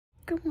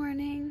Good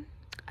morning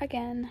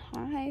again.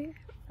 Hi.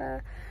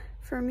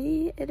 For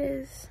me it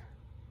is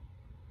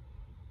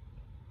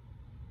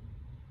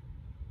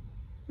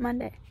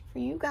Monday. For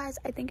you guys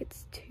I think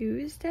it's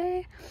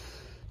Tuesday.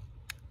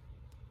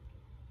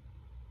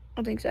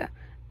 I think so.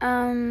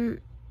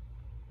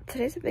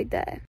 Today's a big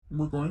day.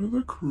 We're going to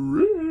the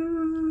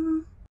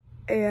crib.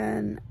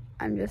 And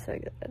I'm just so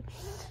excited.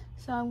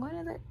 So I'm going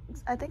to the,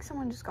 I think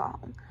someone just got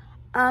home.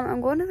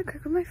 I'm going to the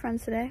crib with my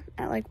friends today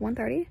at like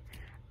 1:30.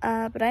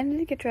 But I need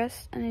to get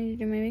dressed. I need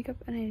to do my makeup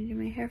and I need to do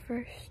my hair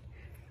first.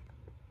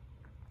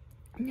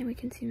 And then we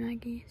can see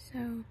Maggie,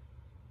 so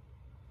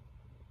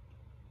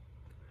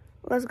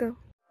let's go.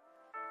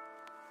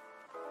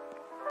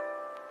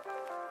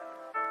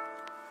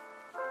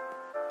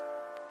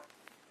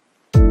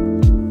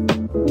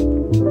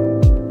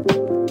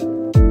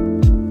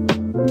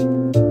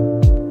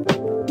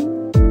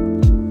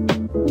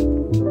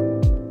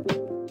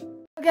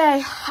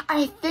 Okay,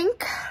 I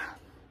think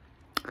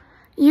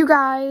you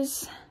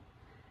guys,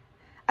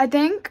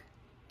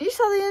 you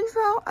saw the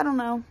intro? I don't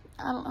know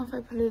if I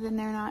put it in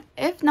there or not.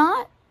 If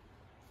not,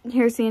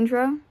 here's the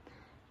intro.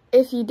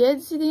 If you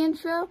did see the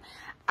intro,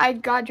 I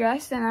got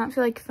dressed and I don't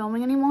feel like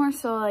filming anymore,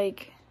 so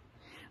like,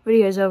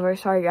 video's over,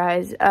 sorry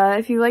guys.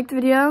 If you liked the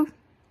video,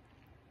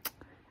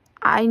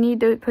 I need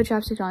to put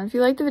chapstick on. If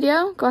you liked the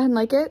video, go ahead and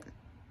like it.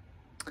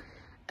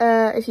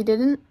 If you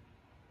didn't,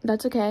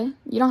 that's okay.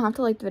 You don't have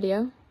to like the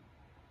video.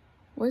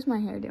 What's my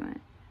hair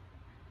doing?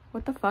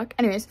 What the fuck?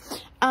 Anyways,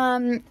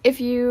 if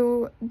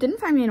you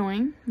didn't find me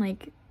annoying,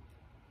 like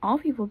all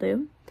people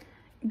do,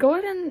 go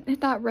ahead and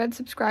hit that red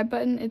subscribe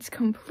button. It's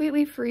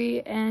completely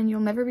free and you'll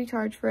never be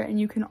charged for it, and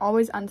you can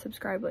always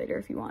unsubscribe later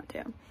if you want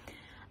to.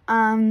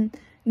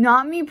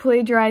 Not me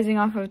plagiarizing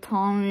off of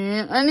Tommy.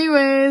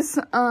 Anyways,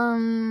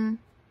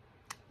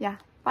 yeah.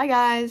 Bye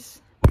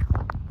guys.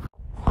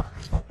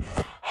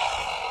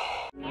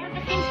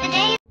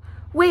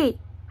 Wait,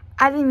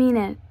 I didn't mean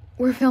it.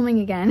 We're filming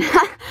again.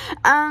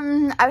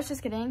 I was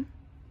just kidding,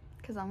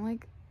 because I'm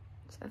like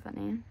so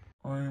funny.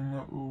 I'm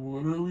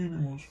literally the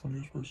most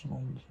funniest person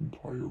on this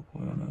entire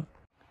planet.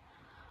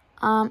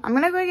 I'm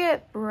gonna go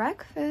get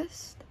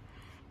breakfast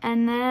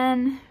and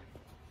then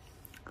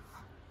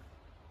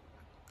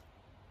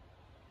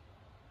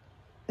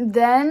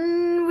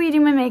we do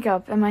my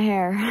makeup and my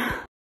hair.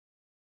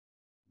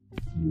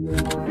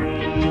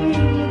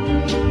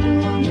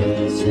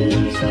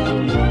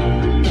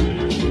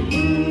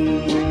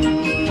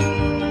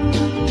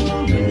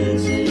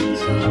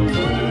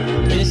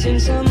 Missing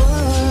someone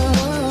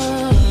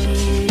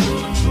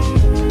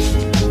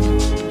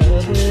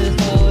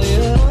with all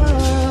your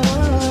heart.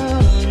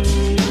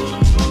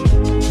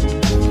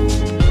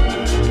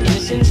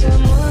 Missing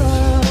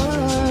someone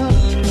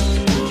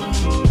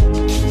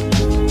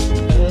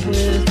with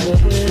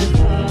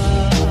heart.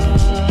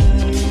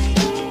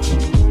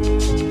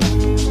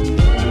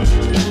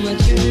 How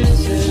much you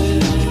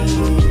missing,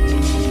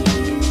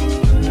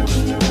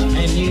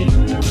 and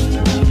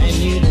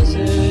you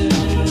deserve.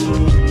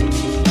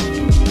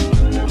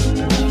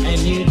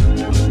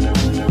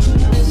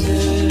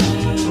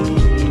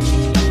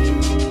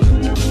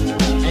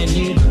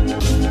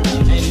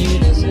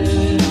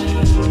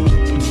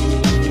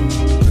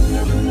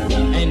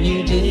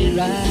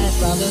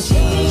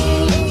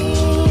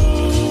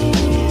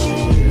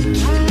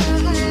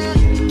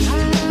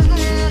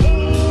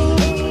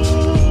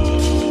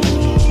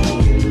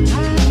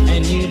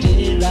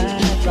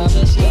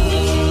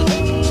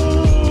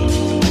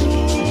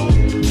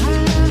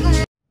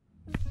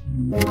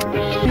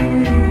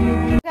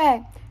 Okay,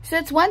 so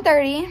it's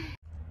 1:30.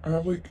 I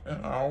have like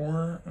an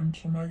hour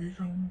until Maggie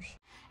comes.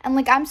 And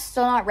like I'm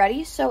still not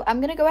ready, so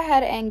I'm gonna go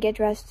ahead and get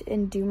dressed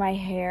and do my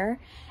hair.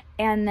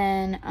 And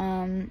then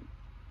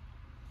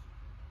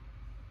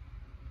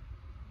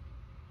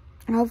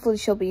hopefully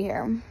she'll be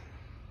here.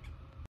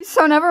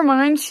 So never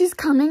mind, she's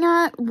coming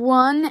at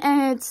 1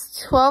 and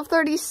it's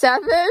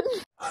 12:37.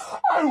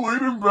 I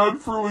laid in bed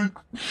for like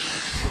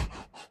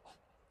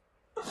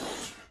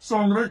so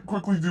I'm gonna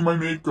quickly do my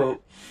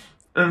makeup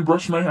and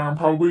brush my hair and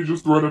probably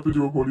just thread up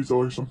into a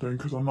ponytail or something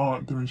because I'm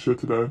not doing shit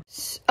today.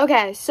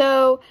 Okay,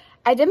 so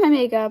I did my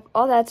makeup,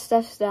 all that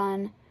stuff's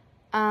done.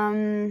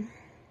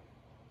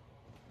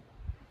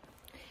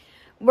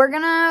 We're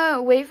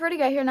gonna wait for her to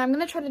get here, and I'm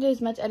gonna try to do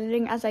as much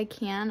editing as I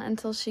can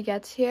until she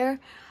gets here.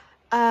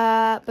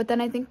 But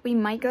then I think we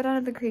might go down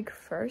to the creek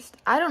first.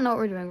 I don't know what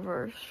we're doing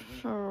first,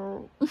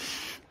 so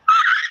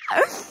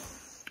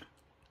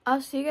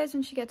I'll see you guys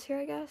when she gets here,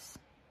 I guess.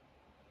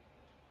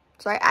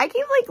 Sorry, I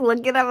keep like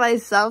looking at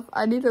myself.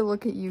 I need to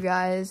look at you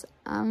guys.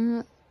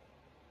 I'm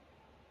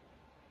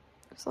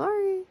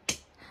sorry.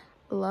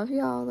 Love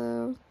y'all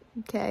though.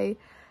 Okay.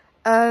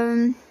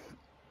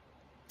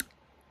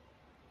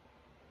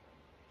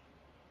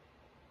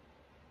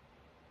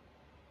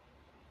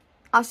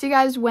 I'll see you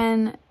guys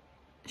when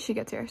she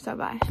gets here, so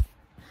bye.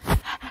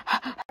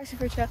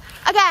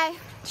 Okay,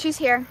 she's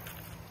here.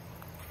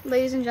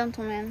 Ladies and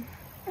gentlemen,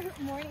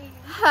 Morning.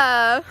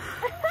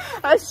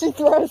 As she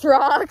throws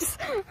rocks.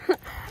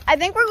 I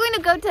think we're going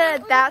to go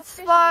to that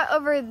spot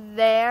over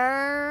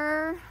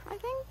there, I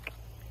think.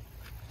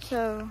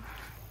 So,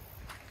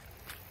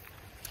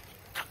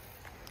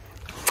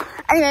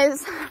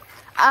 anyways,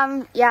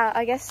 yeah,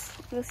 I guess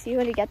we'll see you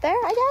when we get there,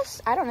 I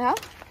guess. I don't know.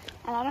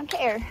 And I don't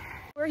care.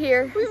 We're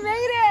here. We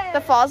made it.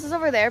 The falls is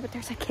over there, but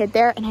there's a kid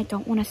there, and I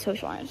don't want to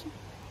socialize.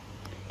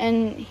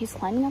 And he's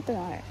climbing up the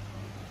ladder.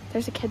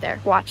 There's a kid there.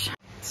 Watch.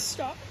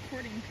 Stop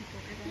recording people.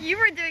 Ava. You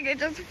were doing it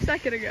just a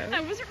second ago. I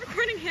wasn't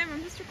recording him.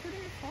 I'm just recording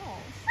the falls.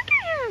 Look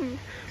at him.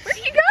 Where'd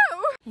he go?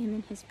 Him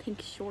in his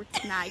pink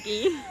shorts,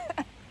 Maggie.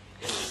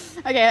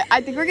 Okay,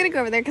 I think we're gonna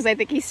go over there because I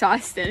think he saw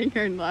us standing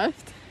here and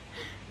left.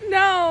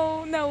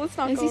 No, let's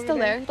not go. Is he still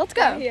there? Let's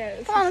go. He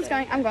is. Come on, let's go.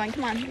 I'm going.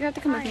 Come on. You have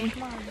to come with me.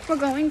 Come on. We're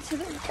going to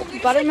the Can we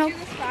buttermilk.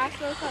 just, like, do this fast,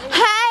 though, so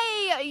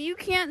that Hey, you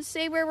can't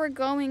say where we're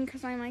going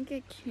because I might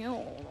get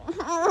killed.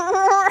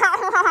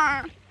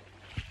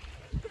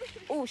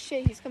 Oh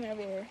shit, he's coming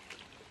over here.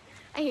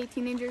 I hate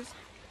teenagers.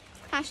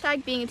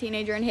 Hashtag being a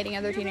teenager and hating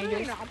other You're teenagers.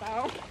 really not,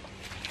 though.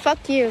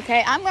 Fuck you,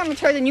 okay? I'm more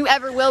mature than you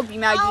ever will be,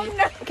 Maggie. Oh,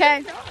 no,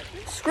 okay?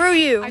 Screw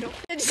you. I don't-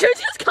 Did you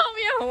just call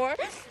me a whore?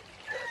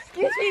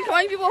 Excuse me,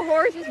 calling people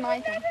whores is my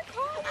thing.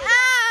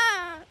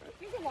 Ah!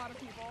 There's a lot of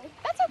people.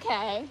 That's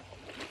okay.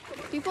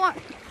 People aren't...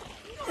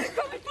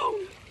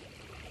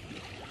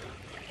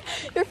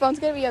 Your phone's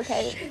gonna be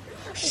okay.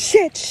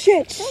 Shit.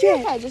 It's gonna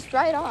be okay, just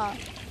dry it off.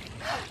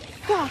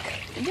 Fuck.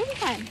 You'll be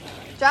fine.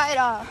 Dry it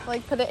off.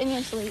 Like, put it in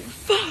your sleeve.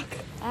 Fuck.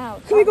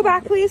 Ow. Can we go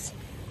back, please?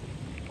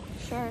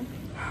 Sure.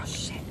 Oh,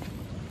 shit.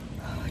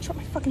 I dropped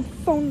my fucking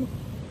phone.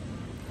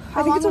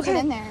 How I think long it's was okay.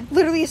 it in there?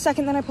 Literally a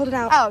second, then I pulled it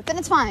out. Oh, then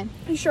it's fine.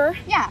 Are you sure?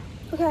 Yeah.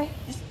 Okay.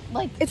 Just,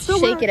 like, It still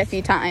shake it a works.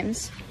 few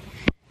times.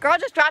 Girl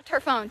just dropped her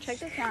phone. Check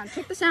the sound.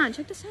 Check the sound.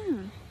 Check the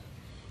sound.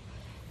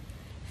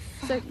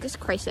 So, this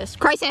crisis.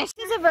 Crisis!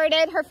 She's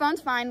averted. Her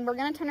phone's fine. We're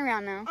gonna turn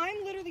around now.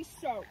 I'm literally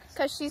soaked.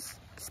 Because she's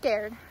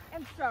scared.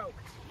 I'm soaked.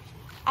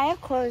 I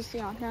have clothes. Do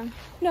you want them?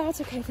 No,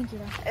 it's okay. Thank you,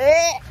 though.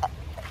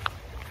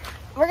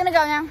 We're gonna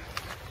go now.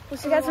 We'll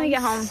see you guys when we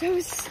get home. So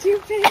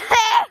stupid.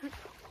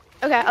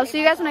 Okay, I'll see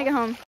you guys when I get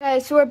home.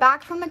 Okay, so we're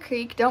back from the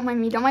creek. Don't mind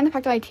me. Don't mind the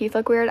fact that my teeth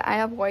look weird. I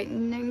have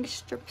whitening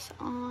strips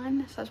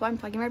on, so that's why I'm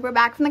plugging right. We're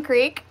back from the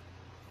creek.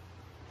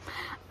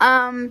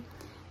 And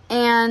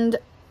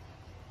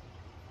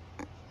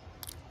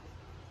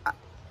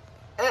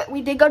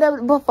we did go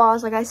to the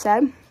falls, like I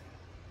said.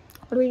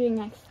 What are we doing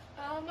next?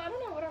 I don't know.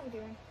 What are we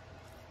doing?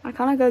 I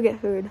kind of go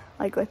get food,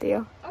 like with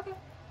you. Okay.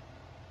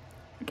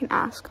 I can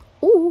ask.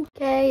 Ooh.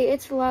 Okay,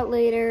 it's a lot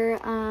later.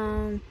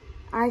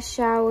 I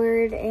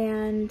showered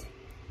and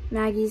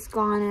Maggie's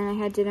gone and I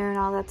had dinner and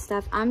all that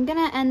stuff. I'm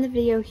gonna end the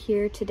video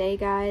here today,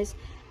 guys.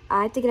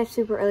 I have to get up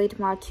super early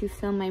tomorrow to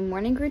film my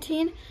morning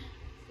routine.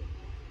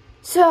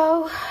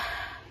 So,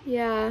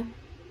 yeah.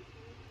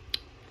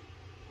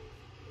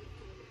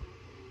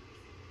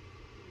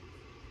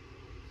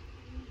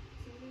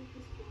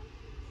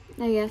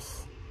 I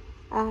guess.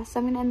 So I'm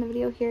going to end the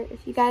video here.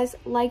 If you guys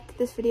liked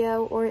this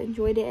video or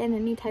enjoyed it in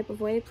any type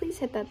of way, please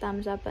hit that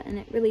thumbs up button.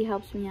 It really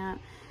helps me out.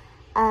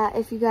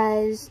 If you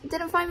guys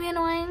didn't find me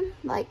annoying,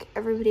 like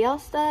everybody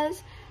else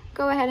does,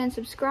 go ahead and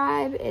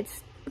subscribe.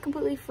 It's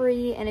completely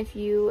free. And if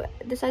you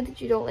decide that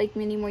you don't like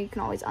me anymore, you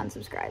can always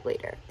unsubscribe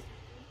later.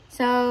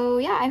 So,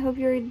 yeah, I hope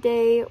your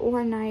day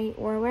or night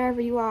or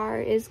wherever you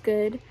are is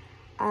good.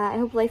 I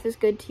hope life is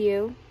good to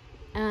you.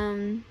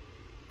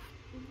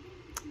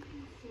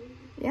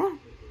 Yeah.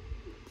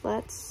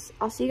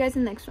 I'll see you guys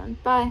in the next one.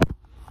 Bye.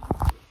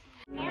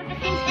 Ever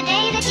since the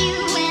day that you